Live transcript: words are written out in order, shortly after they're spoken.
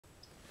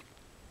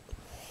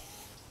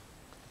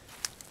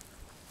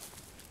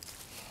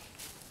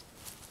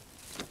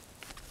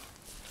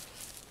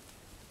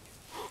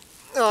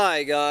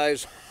Hi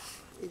guys,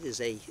 it is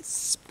a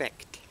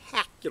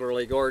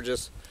spectacularly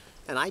gorgeous,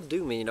 and I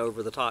do mean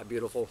over the top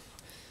beautiful,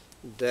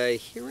 day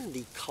here in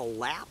the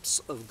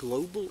collapse of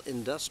global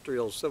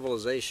industrial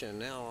civilization.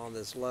 Now on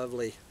this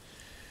lovely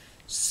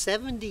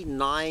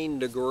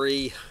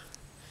 79-degree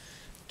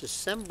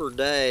December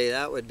day.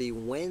 That would be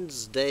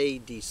Wednesday,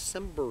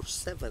 December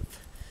 7th,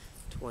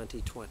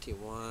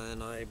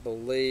 2021. I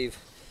believe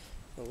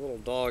the little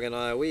dog and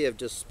I, we have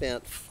just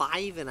spent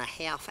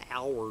 5.5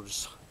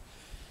 hours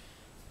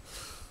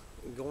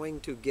going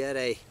to get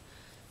a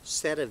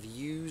set of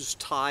used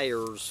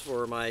tires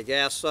for my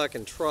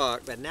gas-sucking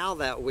truck. But now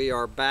that we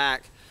are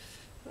back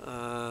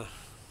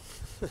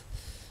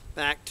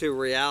back to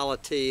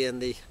reality in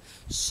the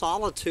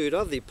solitude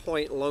of the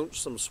Point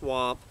Lonesome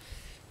Swamp,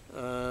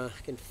 I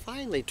can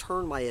finally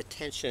turn my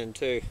attention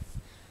to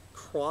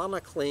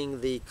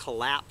chronicling the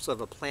collapse of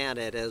a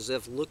planet, as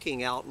if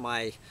looking out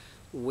my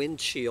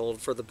windshield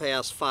for the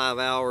past 5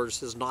 hours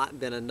has not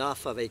been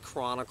enough of a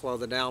chronicle of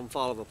the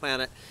downfall of a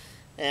planet.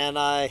 And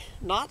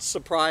not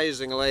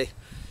surprisingly,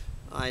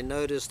 I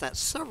noticed that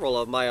several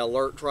of my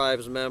Alert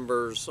Tribes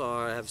members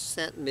have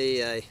sent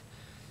me a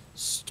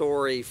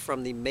story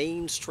from the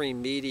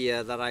mainstream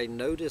media that I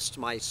noticed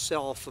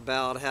myself,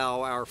 about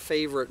how our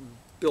favorite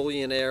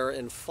billionaire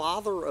and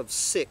father of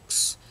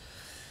 6,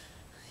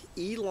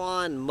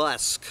 Elon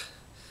Musk,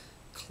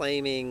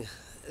 claiming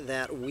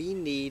that we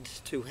need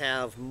to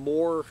have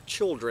more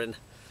children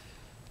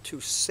to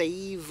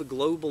save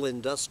global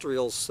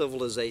industrial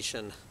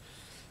civilization.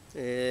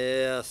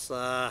 Yes,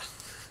 Elon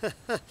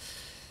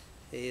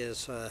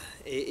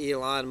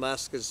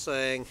Musk is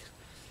saying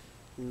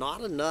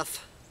not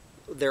enough,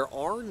 there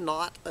are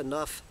not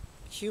enough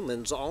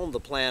humans on the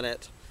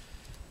planet,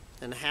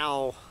 and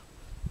how,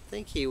 I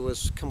think he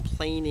was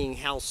complaining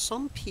how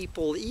some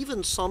people,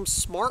 even some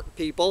smart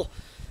people,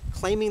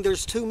 claiming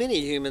there's too many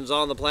humans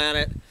on the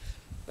planet.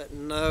 But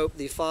nope,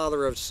 the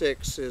father of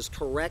 6 is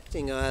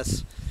correcting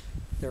us.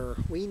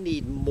 We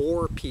need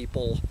more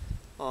people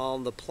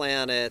on the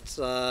planet,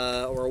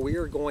 or we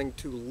are going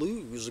to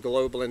lose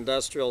global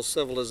industrial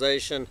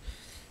civilization.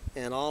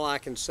 And all I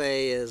can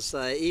say is,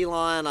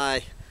 Elon,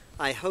 I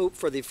hope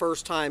for the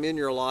first time in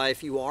your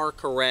life you are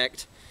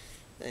correct,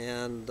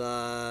 and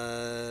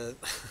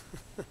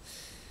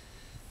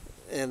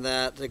and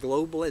that the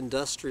global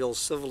industrial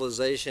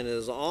civilization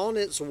is on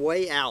its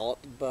way out.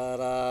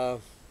 But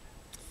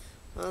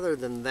other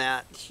than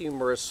that,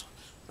 humorous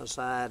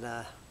aside,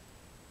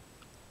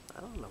 I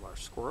don't know if our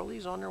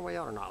squirrelies on their way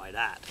out or not like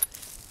that.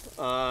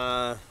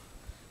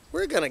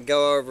 We're going to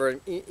go over,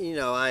 you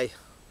know, I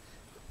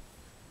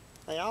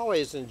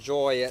always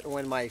enjoy it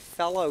when my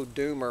fellow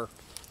doomer,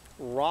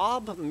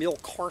 Rob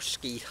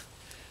Mielcarski,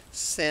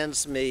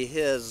 sends me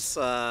his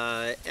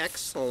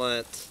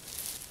excellent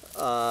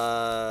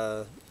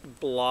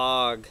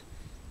blog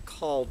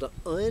called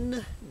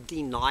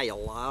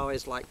Undenial. I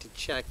always like to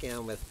check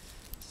in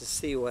to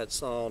see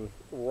what's on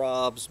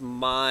Rob's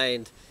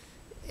mind.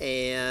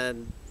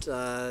 And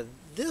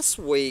this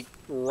week,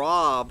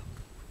 Rob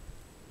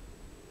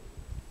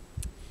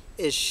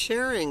is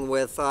sharing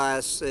with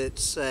us,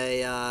 it's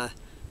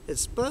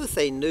both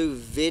a new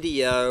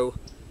video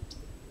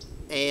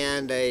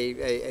and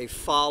a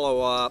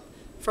follow-up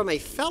from a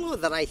fellow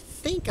that I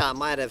think I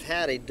might have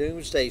had a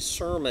doomsday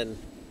sermon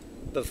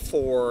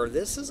before.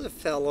 This is a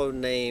fellow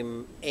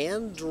named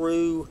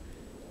Andrew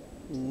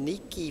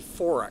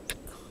Nikiforuk.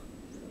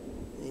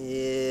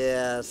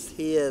 Yes,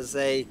 he is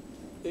a...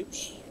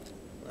 Oops,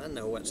 I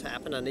know what's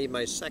happened. I need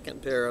my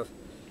second pair of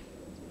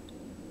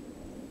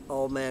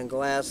old man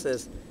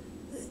glasses.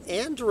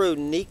 Andrew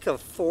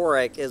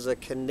Nikiforuk is a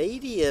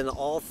Canadian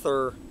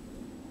author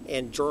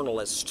and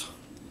journalist.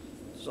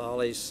 That's all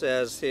he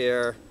says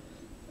here.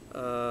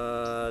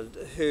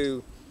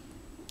 Who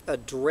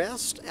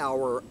addressed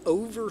our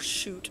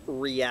overshoot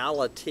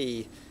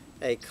reality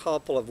a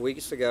couple of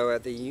weeks ago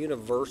at the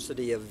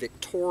University of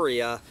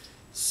Victoria.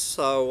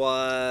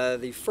 So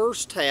the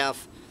first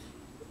half,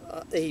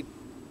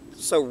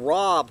 so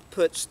Rob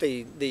puts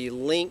the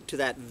link to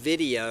that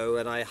video,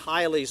 and I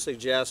highly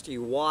suggest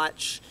you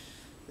watch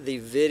the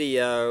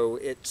video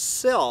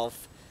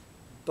itself.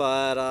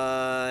 But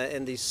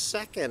in the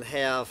second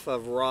half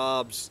of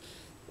Rob's,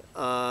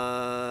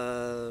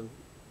 and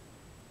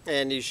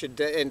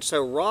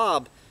so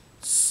Rob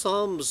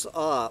sums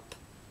up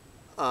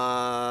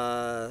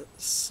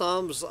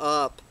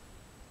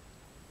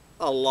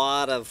a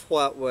lot of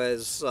what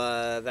was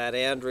that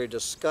Andrew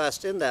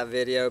discussed in that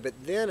video.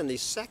 But then in the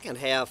second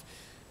half,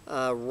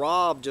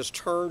 Rob just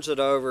turns it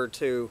over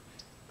to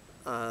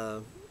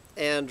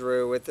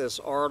Andrew with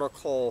this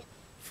article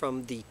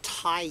from the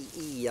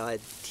Tyee,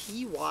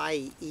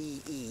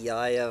 T-Y-E-E.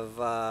 I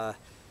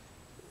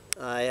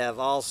have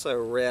also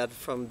read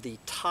from the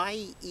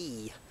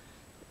Tyee,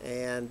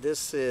 and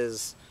this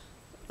is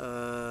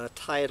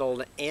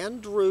titled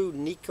Andrew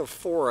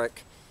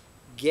Nikiforuk,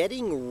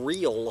 Getting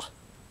Real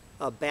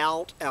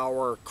About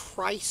Our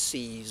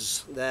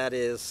Crises. That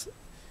is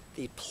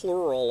the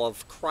plural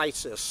of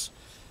crisis.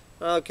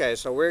 Okay,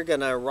 so we're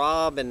gonna,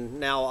 Rob and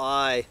now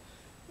I,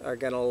 are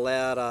going to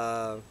let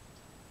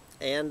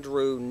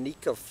Andrew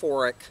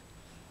Nikiforuk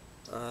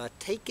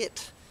take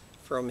it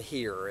from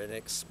here and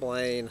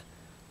explain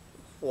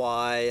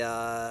why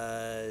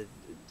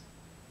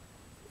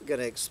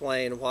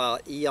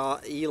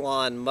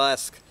Elon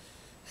Musk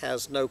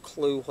has no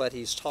clue what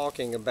he's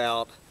talking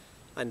about,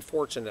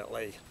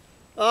 unfortunately.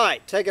 All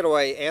right, take it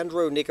away,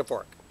 Andrew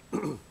Nikiforuk.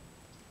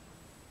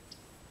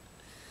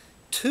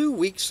 2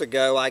 weeks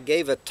ago, I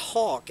gave a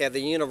talk at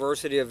the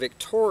University of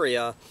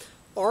Victoria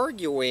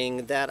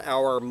arguing that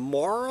our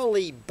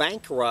morally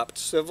bankrupt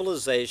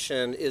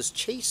civilization is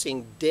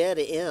chasing dead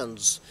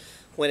ends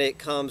when it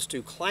comes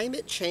to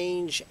climate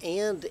change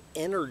and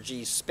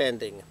energy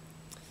spending.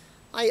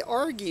 I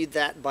argued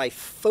that by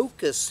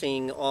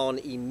focusing on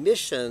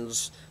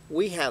emissions,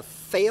 we have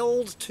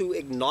failed to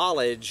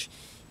acknowledge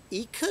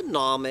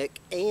economic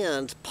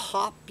and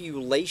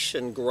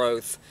population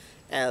growth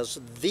as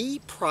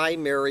the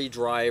primary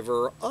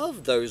driver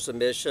of those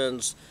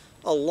emissions,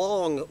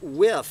 along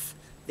with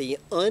the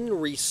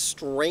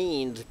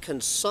unrestrained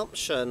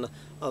consumption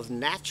of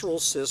natural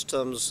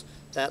systems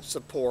that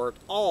support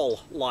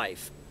all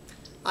life.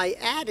 I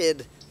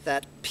added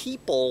that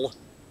people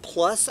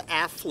plus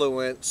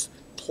affluence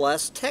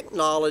plus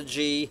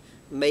technology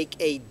make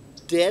a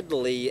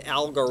deadly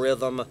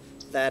algorithm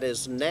that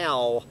is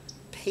now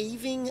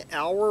paving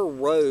our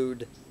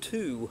road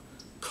to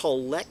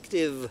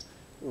collective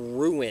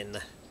ruin.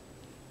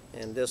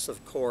 And this,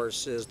 of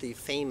course, is the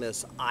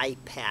famous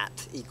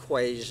IPAT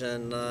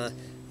equation,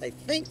 I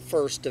think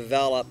first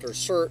developed, or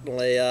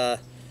certainly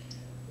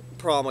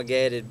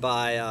promulgated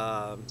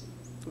by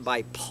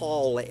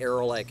Paul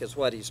Ehrlich, is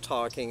what he's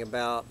talking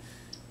about,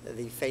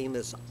 the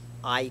famous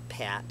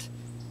IPAT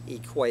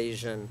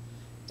equation.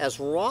 As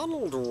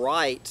Ronald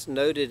Wright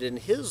noted in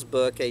his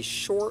book, A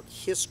Short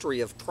History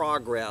of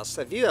Progress.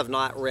 If you have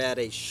not read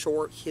A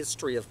Short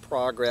History of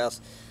Progress,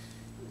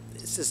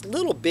 it's this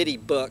little bitty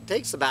book,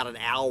 takes about an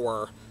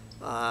hour.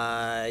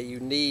 You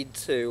need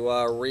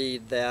to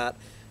read that.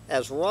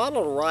 As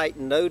Ronald Wright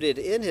noted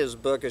in his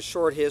book, A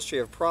Short History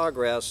of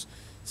Progress,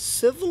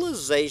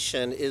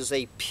 civilization is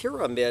a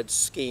pyramid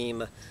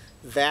scheme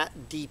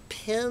that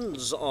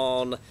depends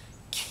on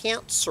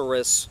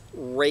cancerous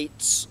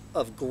rates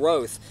of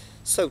growth.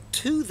 So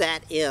to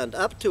that end,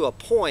 up to a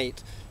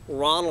point,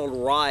 Ronald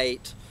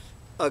Wright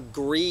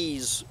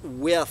agrees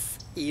with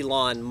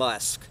Elon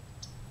Musk.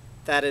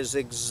 That is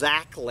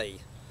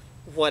exactly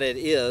what it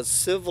is.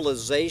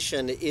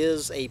 Civilization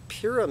is a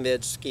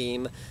pyramid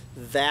scheme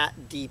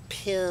that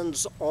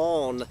depends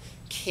on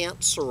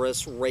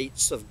cancerous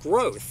rates of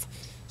growth.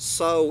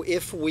 So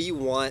if we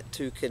want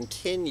to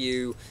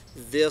continue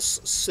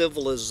this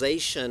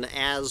civilization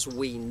as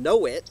we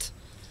know it,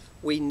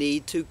 we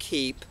need to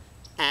keep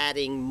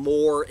adding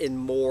more and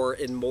more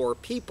and more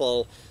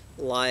people,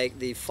 like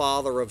the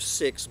father of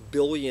 6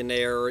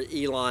 billionaire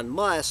Elon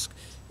Musk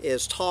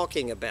is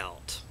talking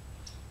about.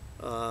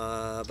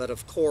 But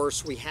of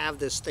course, we have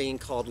this thing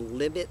called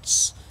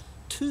limits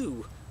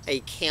to a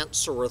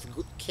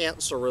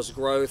cancerous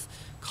growth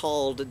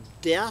called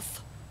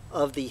death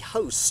of the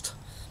host.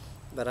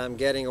 But I'm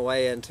getting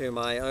away into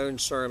my own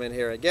sermon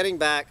here. Getting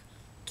back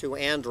to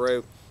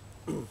Andrew,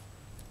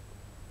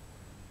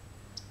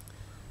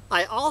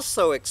 I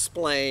also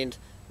explained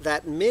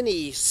that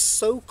many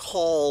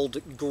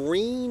so-called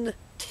green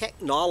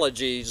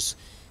technologies,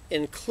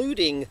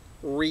 including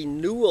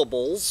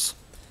renewables,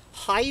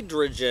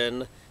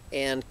 hydrogen,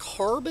 and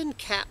carbon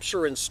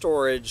capture and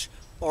storage,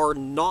 are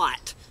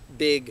not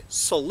big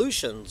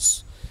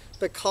solutions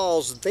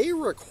because they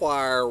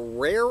require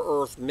rare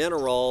earth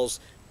minerals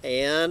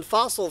and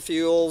fossil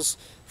fuels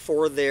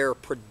for their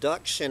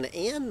production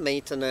and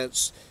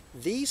maintenance.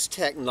 These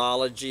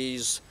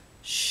technologies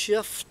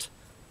shift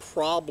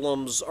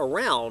problems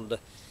around.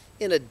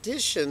 In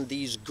addition,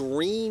 these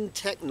green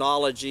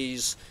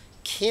technologies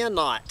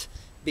cannot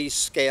be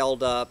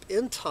scaled up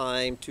in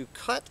time to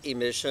cut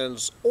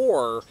emissions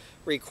or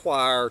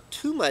require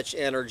too much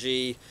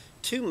energy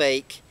to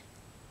make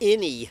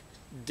any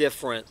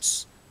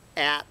difference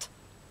at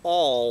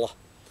all.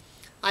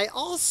 I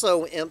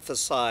also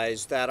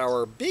emphasize that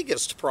our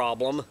biggest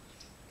problem,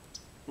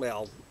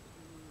 well,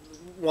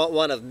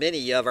 one of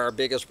many of our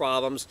biggest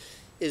problems,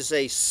 is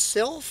a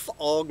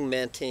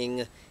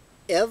self-augmenting,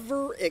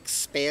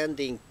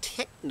 ever-expanding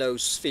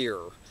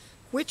technosphere,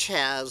 which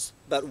has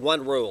but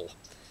one rule: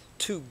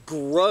 to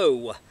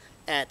grow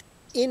at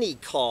any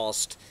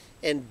cost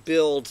and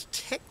build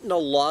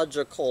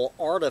technological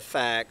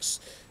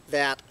artifacts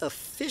that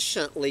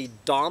efficiently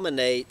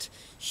dominate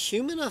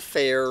human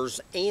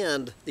affairs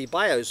and the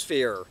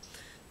biosphere.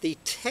 The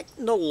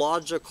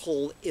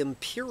technological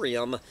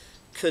imperium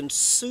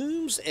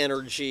consumes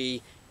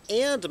energy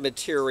and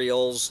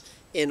materials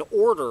in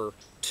order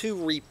to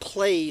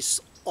replace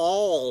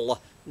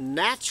all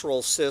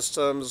natural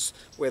systems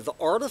with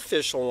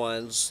artificial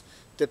ones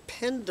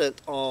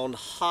dependent on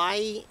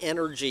high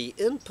energy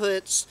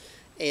inputs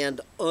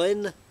and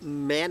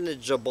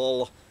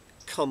unmanageable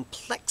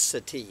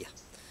complexity.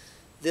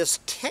 This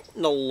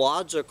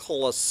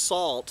technological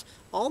assault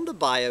on the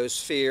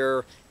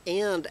biosphere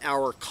and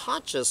our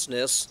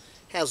consciousness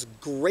has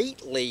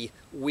greatly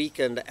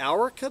weakened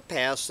our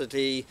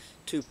capacity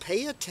to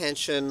pay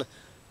attention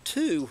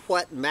to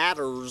what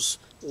matters,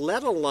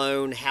 let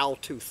alone how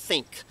to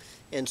think.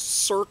 And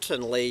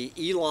certainly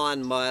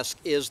Elon Musk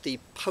is the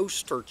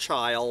poster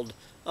child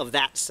of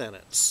that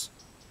sentence.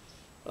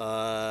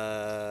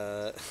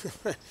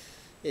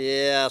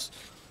 Yes.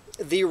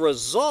 The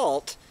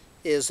result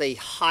is a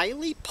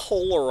highly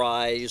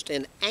polarized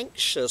and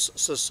anxious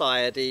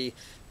society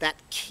that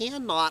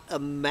cannot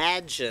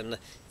imagine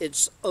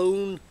its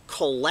own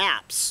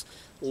collapse,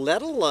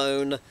 let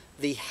alone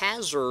the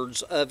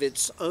hazards of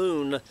its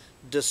own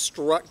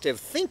destructive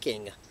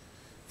thinking.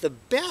 The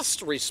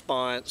best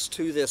response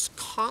to this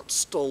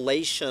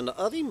constellation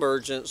of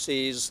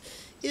emergencies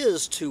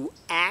is to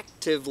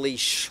actively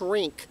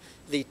shrink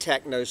the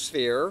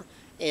technosphere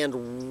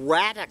and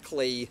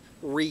radically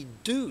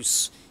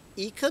reduce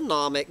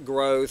economic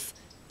growth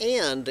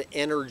and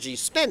energy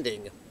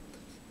spending.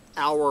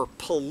 Our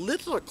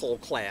political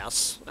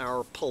class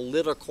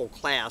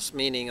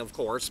meaning, of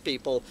course,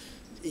 people,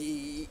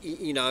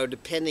 you know,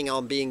 depending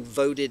on being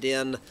voted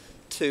in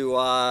to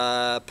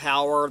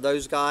power,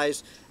 those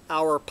guys,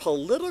 our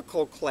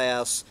political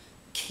class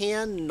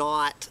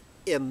cannot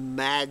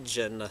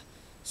imagine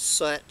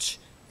such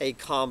a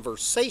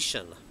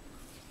conversation.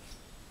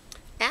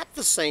 At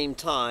the same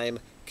time,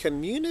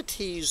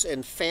 communities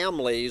and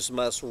families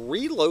must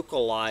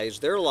relocalize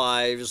their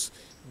lives,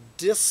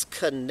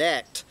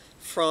 disconnect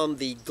from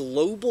the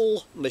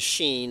global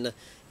machine,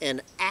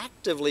 and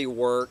actively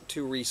work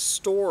to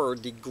restore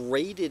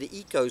degraded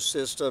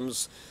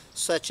ecosystems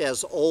such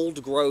as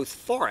old-growth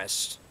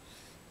forests.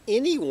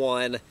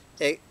 Anyone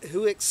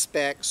who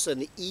expects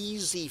an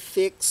easy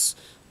fix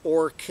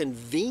or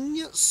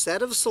convenient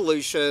set of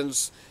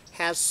solutions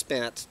has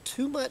spent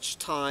too much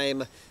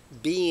time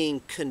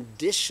being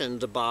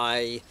conditioned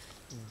by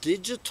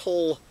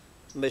digital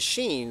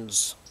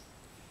machines.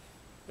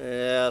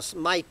 Yes,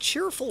 my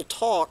cheerful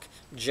talk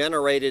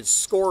generated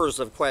scores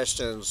of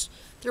questions.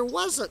 There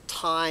wasn't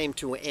time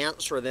to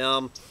answer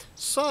them,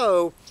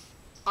 so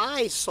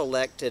I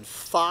selected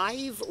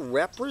 5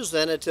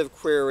 representative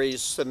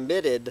queries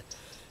submitted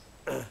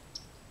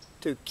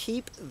to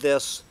keep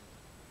this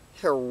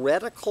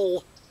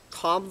heretical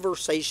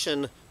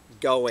conversation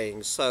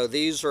going. So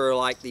these are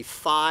like the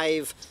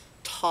 5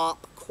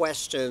 top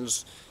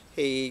questions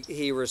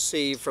he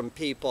received from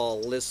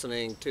people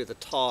listening to the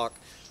talk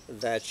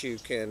that you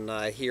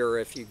can hear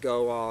if you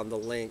go on the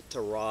link to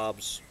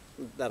Rob's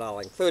that I'll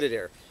include it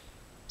here.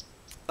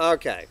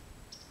 Okay.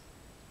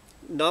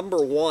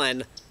 Number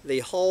 1, the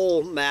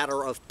whole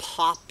matter of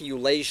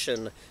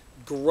population.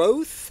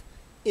 Growth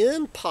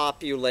in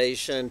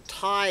population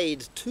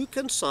tied to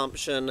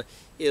consumption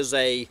is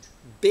a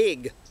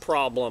big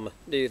problem.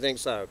 Do you think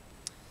so?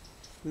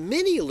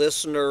 Many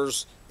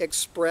listeners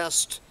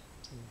expressed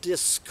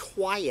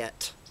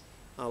disquiet.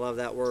 I love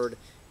that word.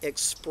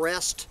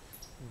 Expressed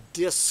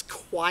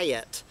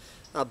disquiet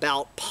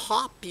about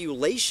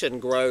population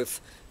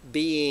growth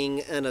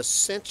being an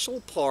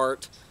essential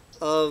part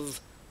of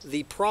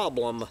the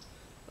problem.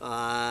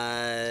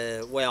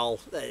 Well,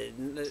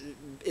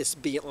 it's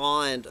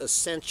beyond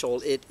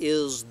essential. It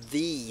is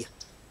the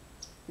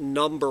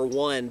number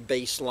 1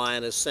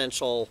 baseline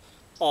essential,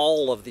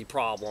 all of the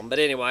problem. But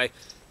anyway,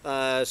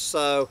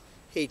 so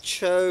he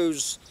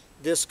chose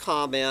this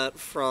comment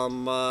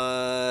from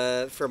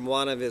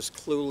one of his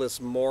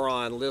clueless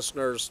moron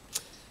listeners.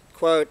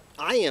 Quote,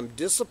 "I am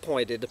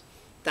disappointed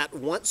that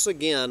once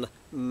again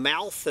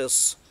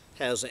Malthus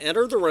has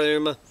entered the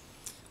room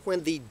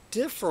when the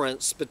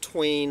difference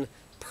between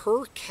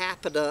per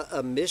capita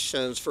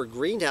emissions for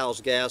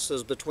greenhouse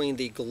gases between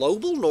the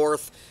global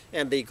north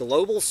and the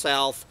global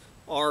south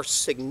are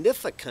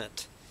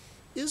significant.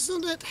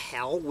 Isn't it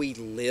how we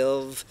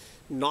live,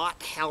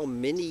 not how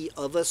many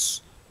of us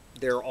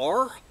there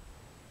are?"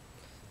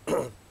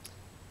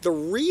 The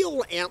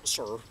real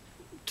answer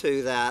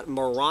to that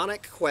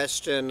moronic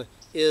question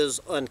is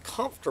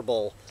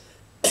uncomfortable.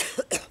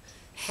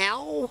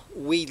 How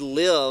we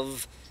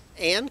live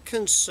and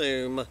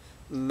consume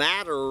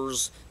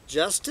matters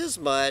just as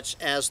much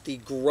as the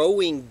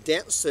growing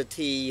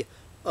density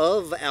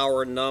of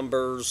our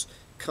numbers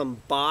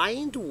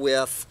combined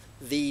with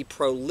the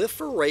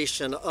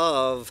proliferation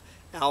of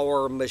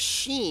our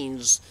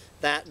machines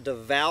that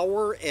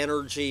devour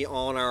energy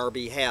on our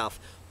behalf.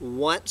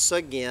 Once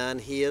again,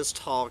 he is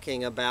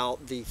talking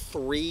about the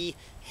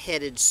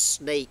 3-headed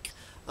snake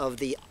of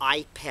the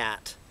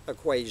IPAT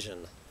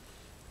equation.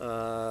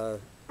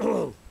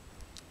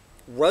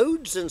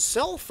 Roads and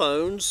cell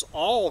phones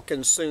all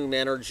consume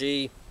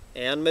energy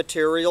and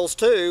materials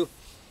too.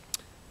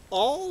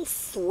 All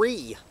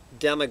 3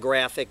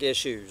 demographic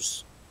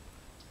issues,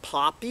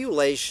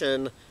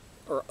 population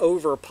or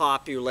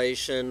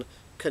overpopulation,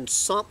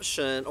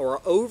 consumption or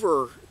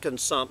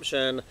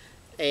overconsumption,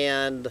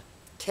 and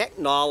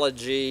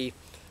technology,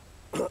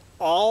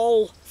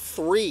 all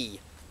 3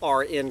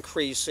 are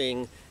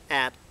increasing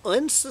at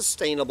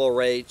unsustainable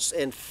rates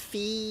and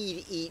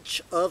feed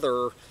each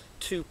other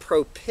to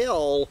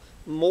propel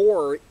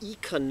more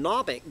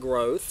economic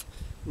growth,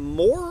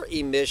 more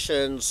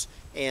emissions,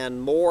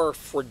 and more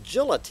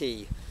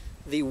fragility.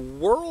 The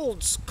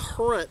world's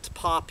current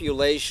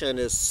population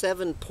is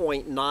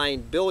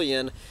 7.9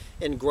 billion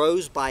and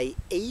grows by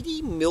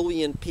 80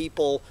 million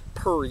people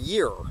per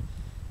year.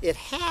 It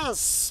has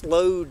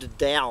slowed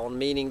down,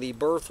 meaning the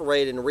birth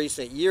rate in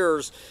recent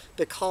years,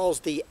 because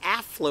the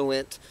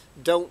affluent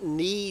don't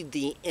need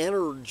the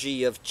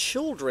energy of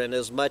children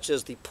as much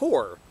as the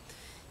poor.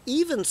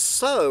 Even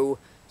so,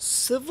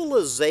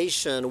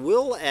 civilization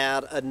will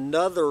add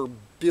another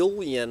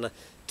billion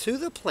to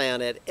the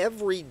planet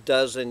every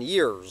dozen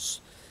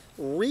years,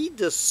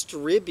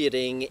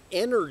 redistributing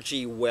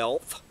energy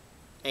wealth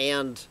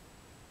and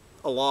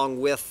along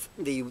with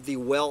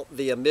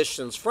the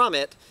emissions from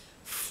it,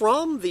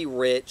 from the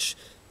rich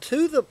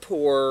to the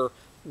poor,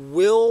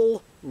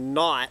 will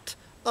not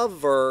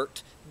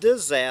avert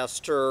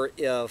disaster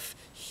if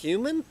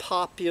human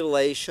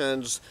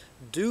populations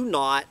do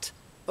not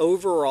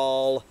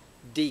overall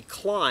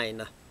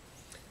decline.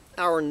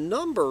 Our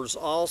numbers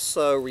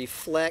also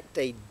reflect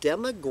a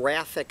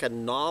demographic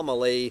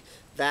anomaly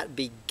that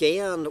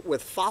began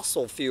with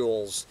fossil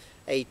fuels,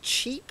 a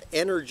cheap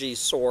energy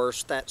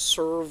source that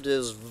served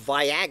as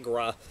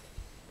Viagra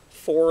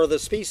for the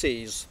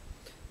species.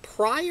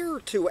 Prior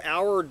to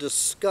our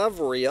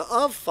discovery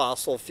of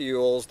fossil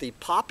fuels, the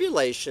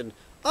population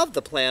of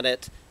the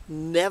planet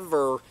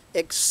never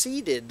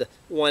exceeded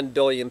 1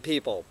 billion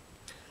people.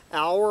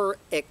 Our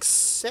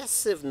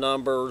excessive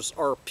numbers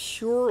are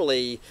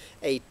purely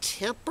a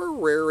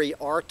temporary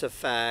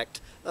artifact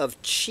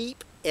of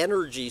cheap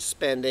energy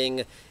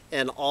spending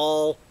and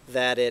all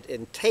that it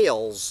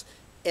entails,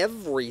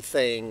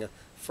 everything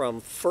from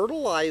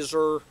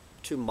fertilizer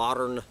to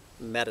modern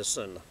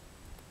medicine.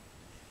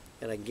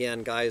 And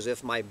again, guys,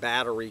 if my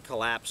battery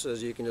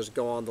collapses, you can just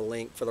go on the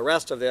link for the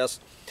rest of this.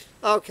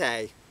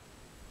 Okay,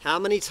 how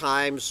many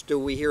times do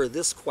we hear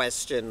this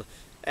question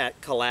at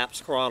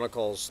Collapse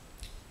Chronicles?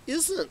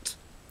 Isn't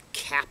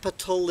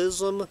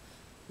capitalism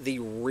the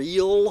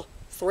real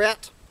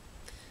threat?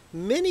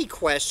 Many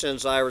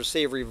questions I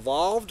receive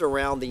revolved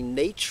around the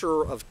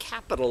nature of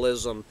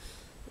capitalism.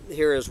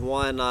 Here is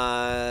one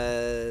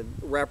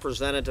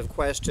representative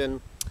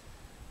question.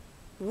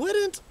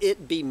 Wouldn't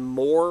it be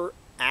more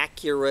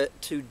accurate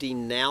to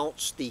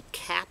denounce the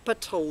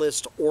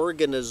capitalist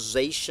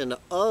organization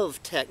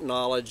of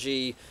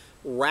technology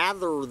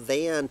rather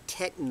than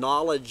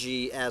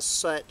technology as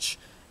such,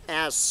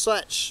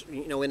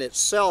 in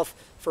itself,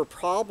 for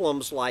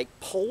problems like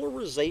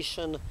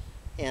polarization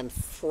and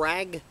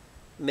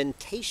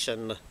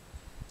fragmentation,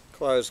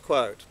 close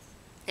quote.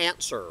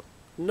 Answer: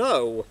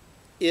 no,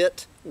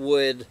 it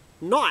would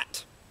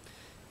not.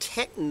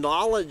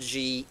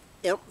 Technology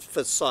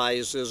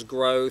emphasizes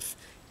growth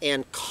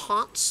and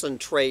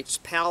concentrates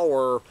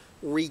power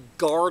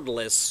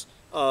regardless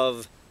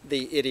of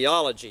the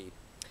ideology.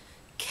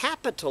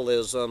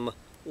 Capitalism,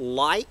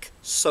 like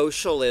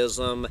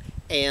socialism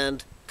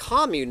and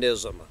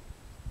communism,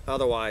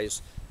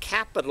 otherwise,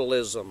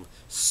 capitalism,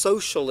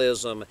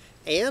 socialism,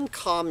 and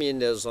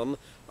communism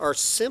are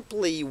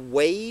simply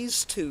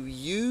ways to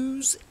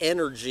use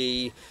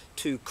energy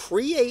to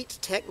create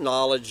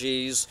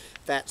technologies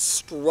that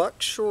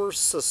structure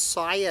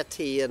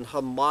society in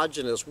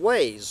homogeneous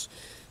ways.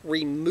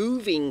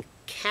 Removing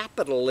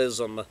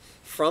capitalism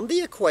from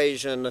the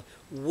equation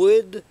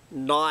would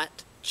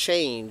not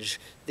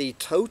change the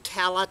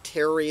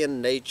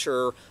totalitarian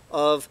nature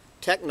of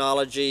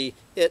technology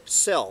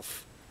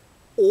itself,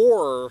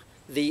 or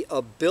the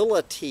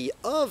ability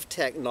of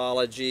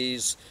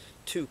technologies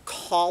to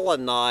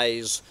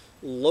colonize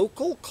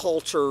local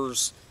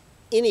cultures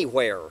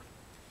anywhere,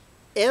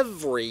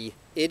 every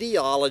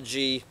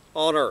ideology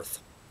on earth.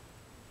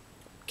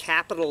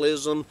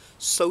 Capitalism,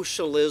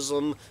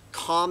 socialism,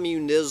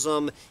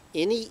 communism,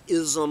 any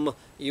ism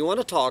you want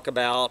to talk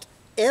about,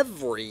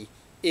 every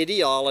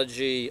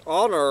ideology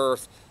on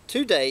earth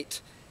to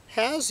date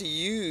has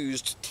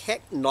used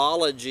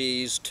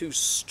technologies to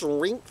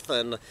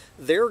strengthen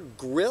their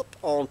grip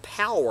on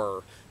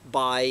power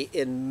by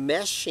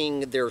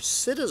enmeshing their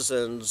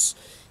citizens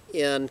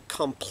in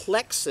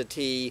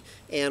complexity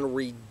and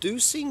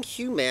reducing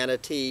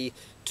humanity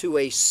to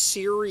a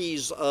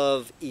series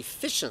of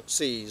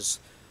efficiencies.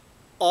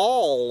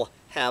 All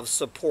have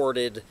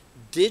supported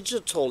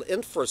digital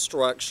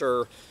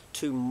infrastructure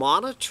to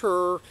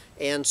monitor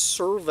and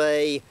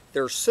survey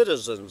their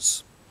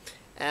citizens.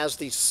 As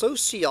the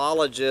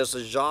sociologist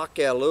Jacques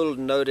Ellul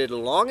noted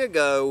long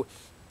ago,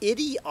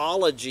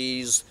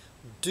 ideologies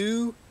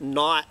do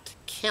not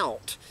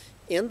count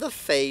in the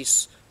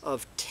face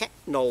of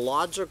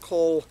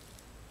technological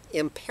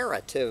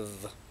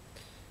imperative.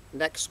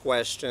 Next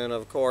question,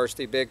 of course,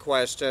 the big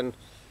question.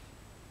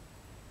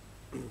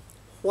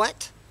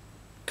 What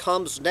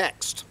comes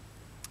next?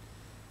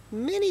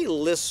 Many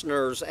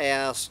listeners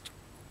asked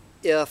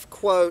if,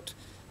 quote,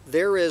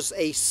 there is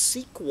a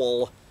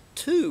sequel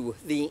to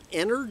the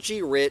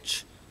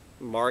energy-rich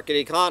market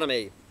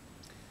economy.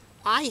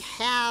 I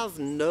have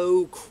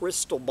no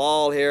crystal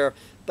ball here,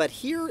 but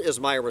here is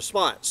my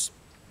response.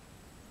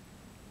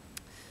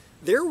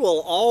 There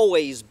will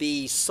always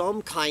be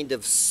some kind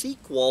of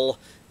sequel,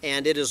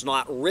 and it is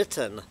not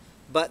written,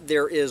 but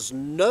there is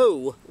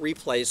no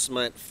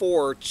replacement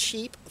for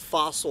cheap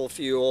fossil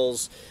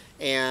fuels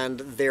and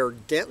their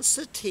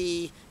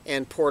density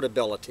and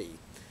portability.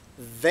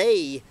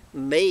 They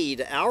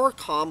made our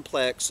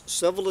complex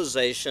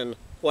civilization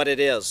what it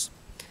is.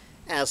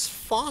 As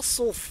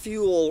fossil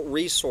fuel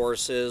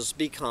resources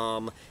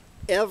become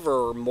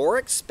ever more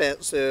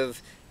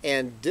expensive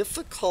and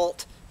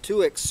difficult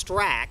to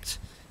extract,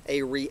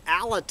 a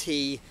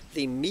reality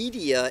the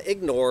media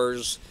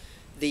ignores,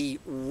 the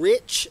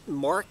rich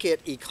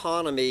market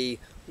economy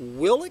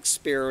will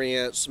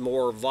experience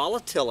more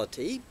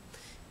volatility,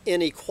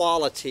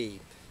 inequality,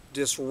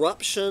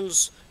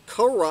 disruptions,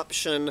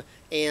 corruption,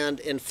 and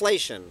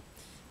inflation.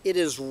 It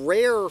is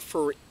rare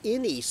for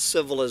any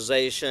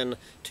civilization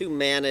to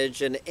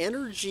manage an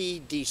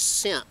energy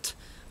descent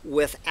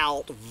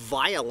without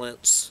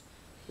violence,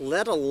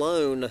 let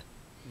alone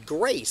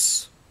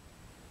grace.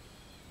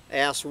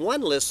 Asked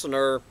one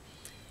listener,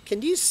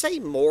 can you say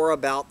more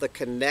about the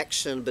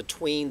connection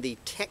between the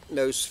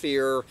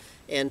technosphere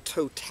and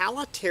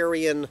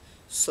totalitarian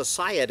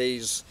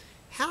societies?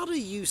 How do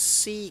you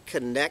see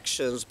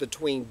connections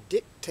between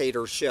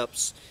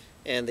dictatorships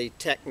and the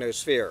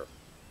technosphere?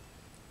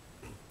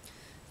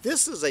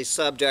 This is a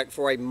subject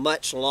for a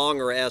much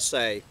longer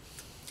essay.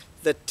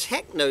 The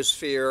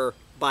technosphere,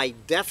 by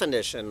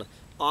definition,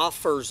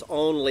 offers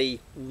only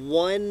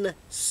one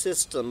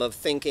system of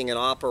thinking and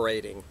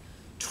operating: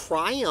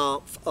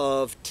 triumph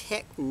of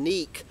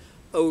technique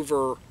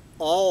over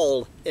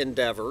all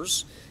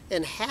endeavors,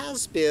 and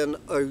has been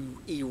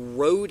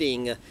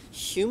eroding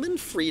human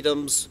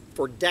freedoms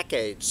for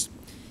decades.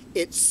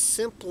 It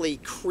simply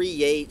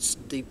creates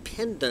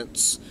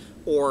dependents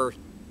or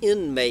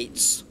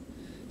inmates.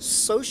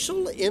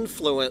 Social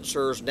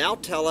influencers now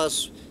tell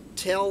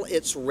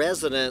its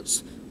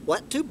residents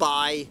what to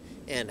buy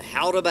and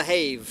how to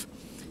behave.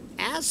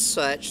 As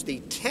such, the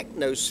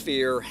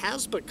technosphere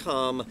has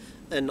become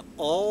an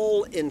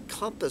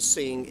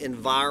all-encompassing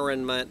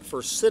environment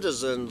for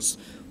citizens,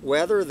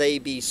 whether they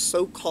be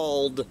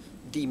so-called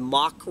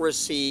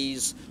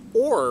democracies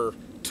or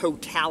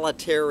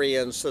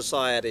totalitarian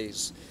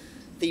societies.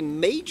 The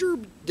major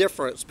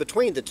difference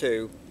between the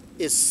two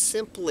is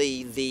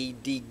simply the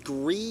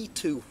degree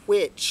to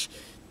which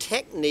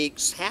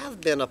techniques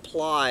have been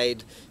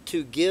applied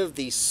to give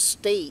the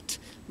state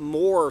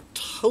more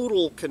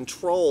total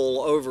control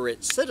over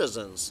its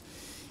citizens.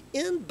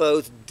 In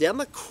both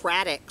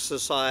democratic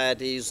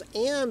societies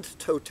and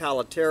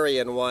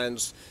totalitarian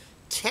ones,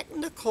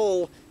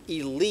 technical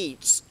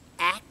elites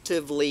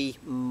actively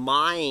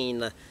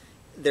mine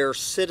their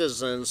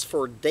citizens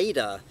for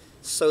data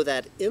so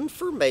that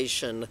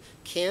information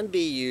can be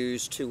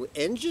used to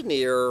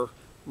engineer,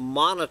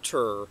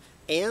 monitor,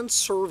 and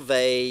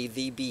survey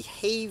the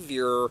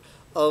behavior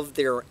of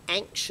their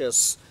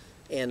anxious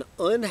and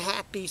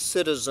unhappy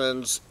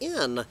citizens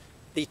in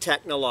the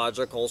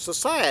technological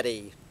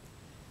society.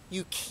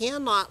 You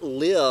cannot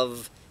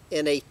live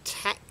in a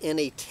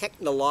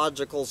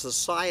technological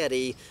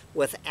society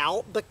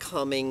without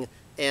becoming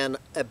an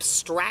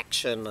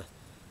abstraction.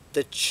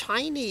 The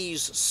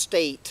Chinese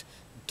state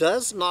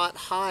does not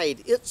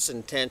hide its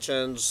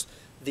intentions.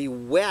 The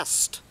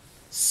West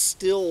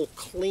still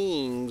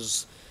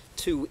clings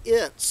to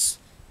its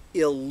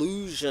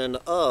illusion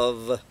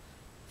of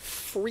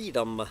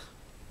freedom.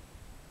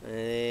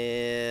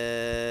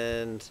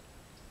 And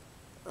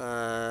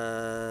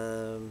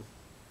I'm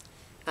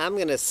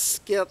going to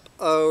skip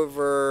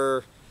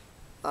over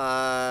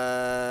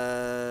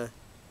the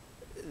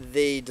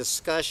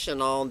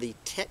discussion on the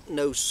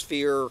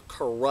technosphere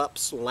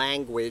corrupts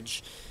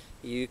language.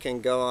 You can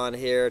go on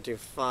here to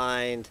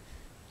find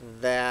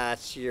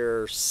that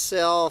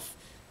yourself,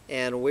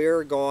 and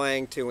we're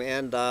going to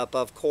end up,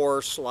 of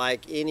course,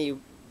 like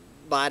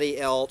anybody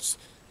else,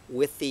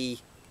 with the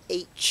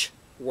H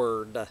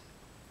word.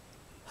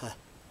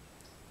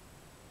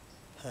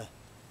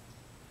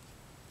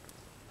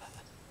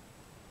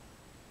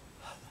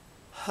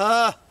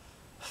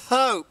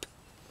 Hope.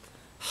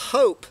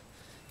 Hope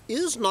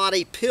is not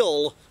a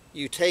pill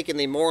you take in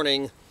the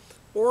morning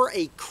or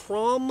a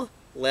crumb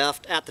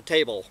left at the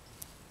table.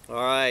 All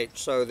right,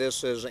 so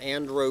this is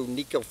Andrew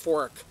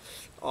Nikiforuk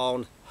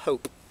on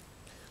hope.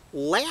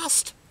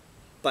 Last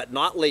but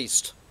not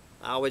least,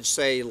 I would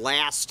say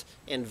last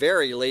and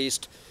very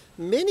least,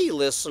 many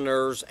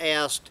listeners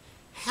asked,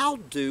 how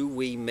do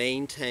we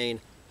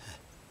maintain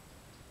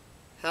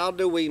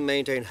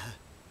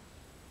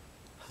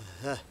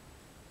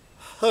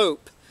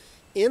hope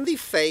in the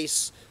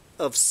face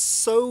of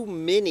so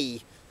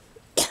many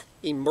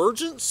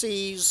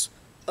emergencies,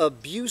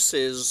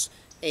 abuses,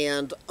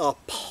 and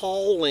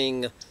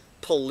appalling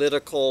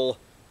political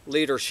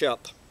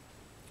leadership?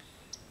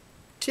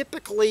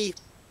 Typically,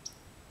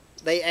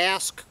 they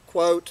ask,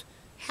 quote,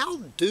 how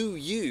do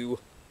you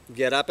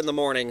get up in the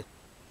morning?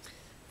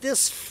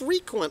 This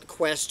frequent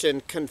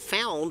question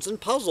confounds and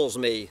puzzles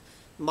me.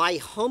 My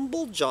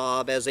humble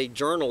job as a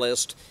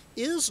journalist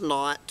is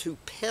not to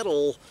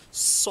peddle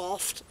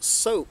soft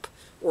soap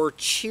or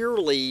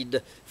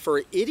cheerlead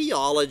for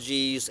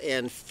ideologies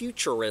and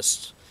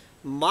futurists.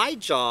 My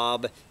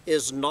job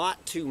is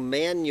not to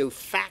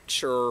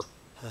manufacture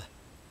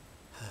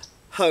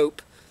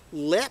hope,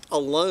 let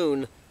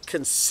alone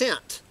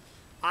consent.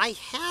 I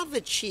have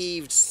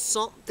achieved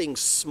something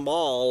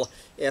small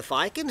if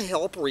I can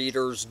help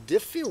readers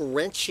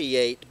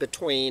differentiate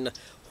between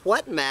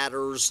what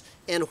matters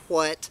and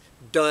what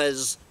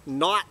does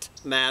not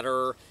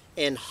matter,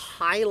 and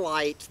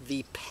highlight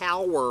the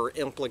power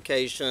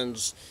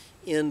implications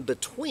in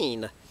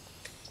between.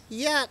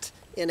 Yet,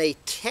 in a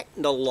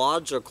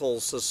technological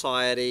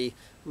society,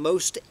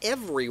 most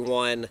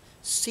everyone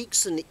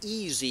seeks an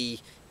easy,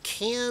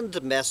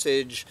 canned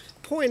message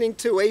pointing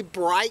to a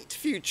bright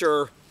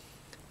future.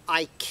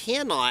 I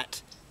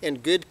cannot, in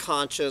good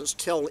conscience,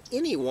 tell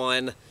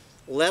anyone,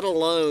 let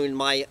alone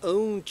my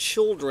own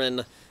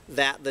children,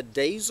 that the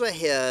days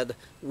ahead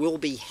will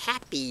be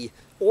happy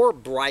or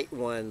bright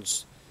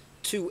ones.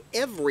 To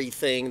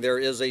everything there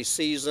is a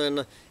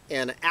season,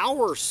 and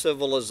our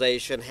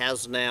civilization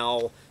has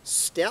now,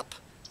 step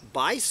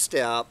by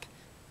step,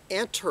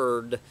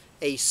 entered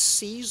a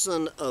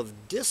season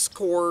of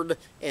discord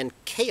and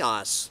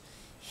chaos.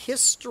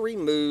 History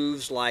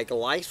moves like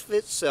life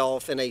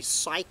itself in a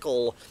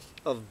cycle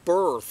of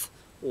birth,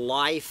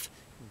 life,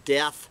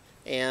 death,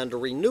 and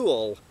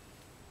renewal.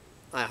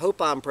 I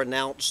hope I'm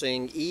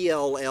pronouncing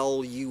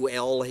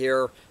E-L-L-U-L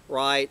here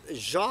right.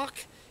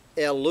 Jacques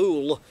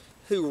Ellul,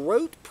 who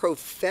wrote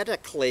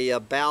prophetically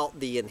about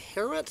the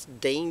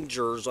inherent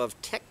dangers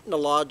of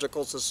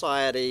technological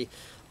society,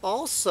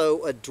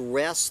 also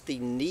addressed the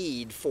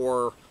need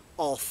for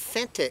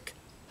authentic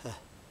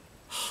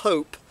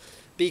hope,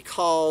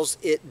 because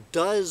it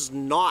does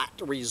not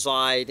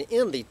reside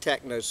in the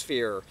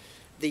technosphere.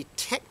 The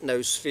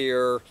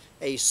technosphere,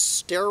 a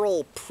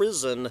sterile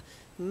prison,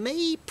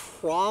 may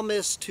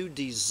promise to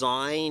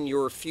design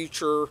your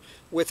future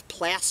with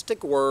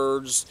plastic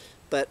words,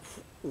 but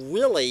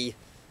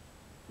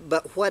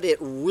what it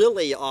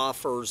really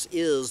offers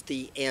is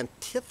the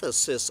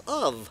antithesis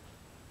of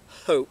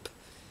hope.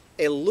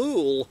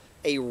 Ellul,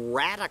 a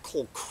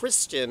radical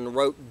Christian,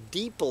 wrote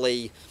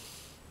deeply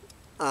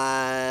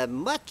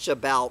much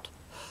about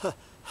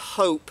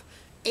hope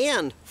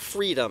and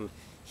freedom.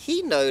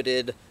 He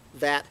noted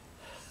that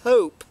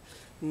hope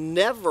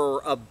never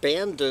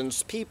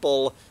abandons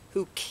people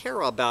who care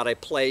about a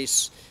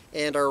place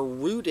and are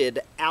rooted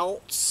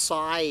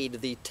outside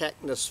the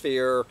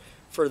technosphere,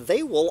 for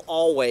they will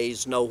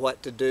always know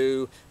what to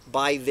do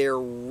by their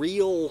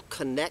real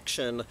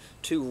connection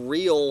to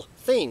real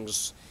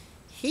things.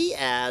 He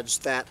adds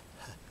that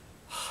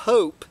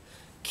hope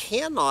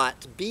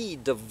cannot be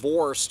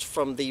divorced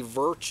from the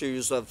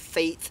virtues of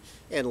faith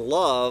and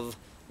love.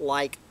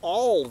 Like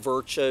all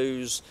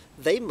virtues,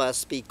 they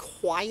must be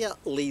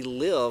quietly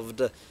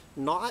lived,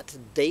 not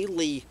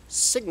daily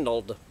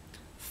signaled.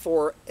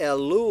 For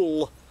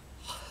Ellul,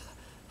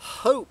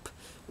 hope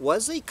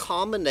was a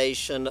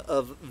combination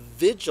of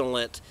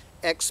vigilant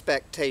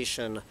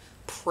expectation,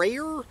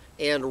 prayer,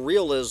 and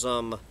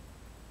realism.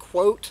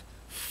 Quote,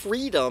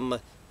 freedom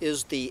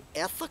is the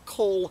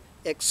ethical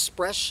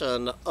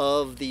expression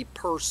of the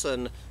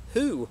person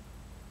who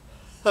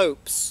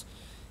hopes,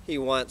 he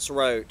once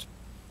wrote.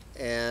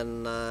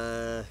 And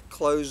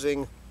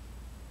closing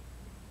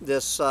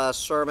this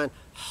sermon,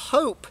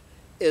 hope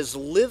is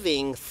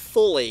living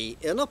fully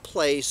in a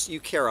place you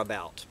care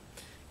about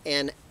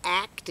and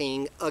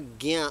acting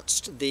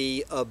against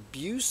the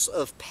abuse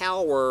of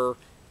power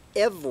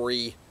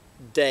every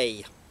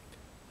day.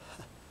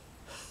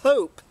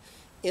 Hope,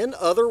 in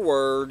other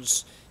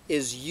words,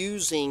 is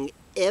using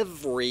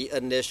every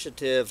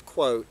initiative,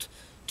 quote,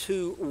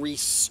 to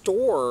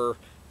restore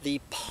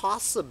the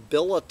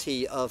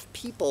possibility of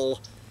people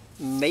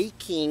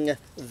making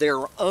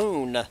their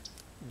own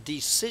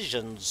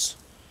decisions,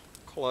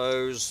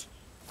 close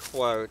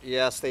quote.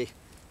 Yes, the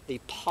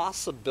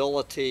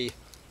possibility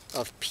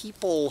of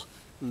people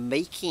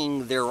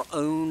making their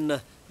own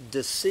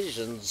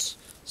decisions,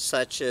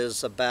 such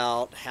as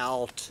about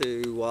how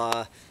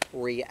to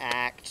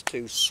react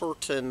to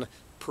certain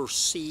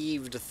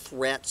perceived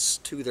threats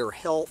to their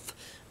health,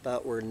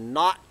 but we're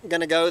not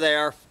going to go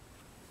there.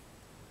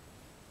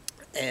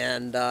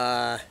 And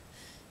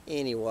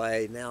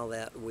anyway, now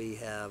that we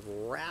have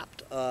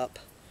wrapped up,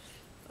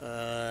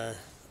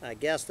 I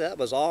guess that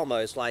was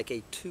almost like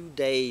a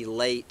 2-day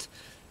late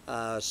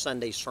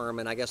Sunday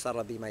sermon. I guess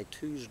that'll be my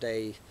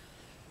Tuesday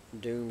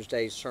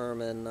Doomsday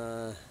sermon.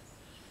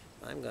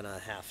 I'm going to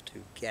have to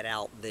get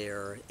out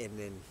there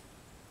and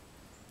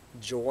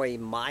enjoy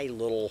my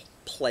little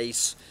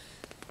place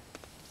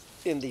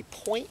in the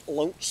Point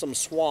Lonesome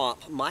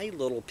Swamp, my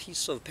little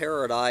piece of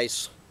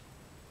paradise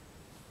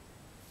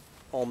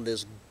on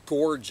this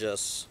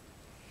gorgeous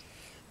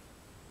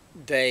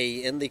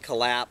day in the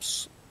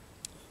collapse,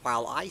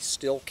 while I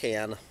still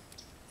can,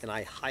 and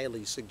I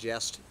highly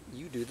suggest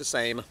you do the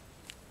same.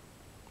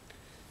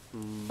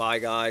 Bye,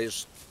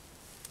 guys.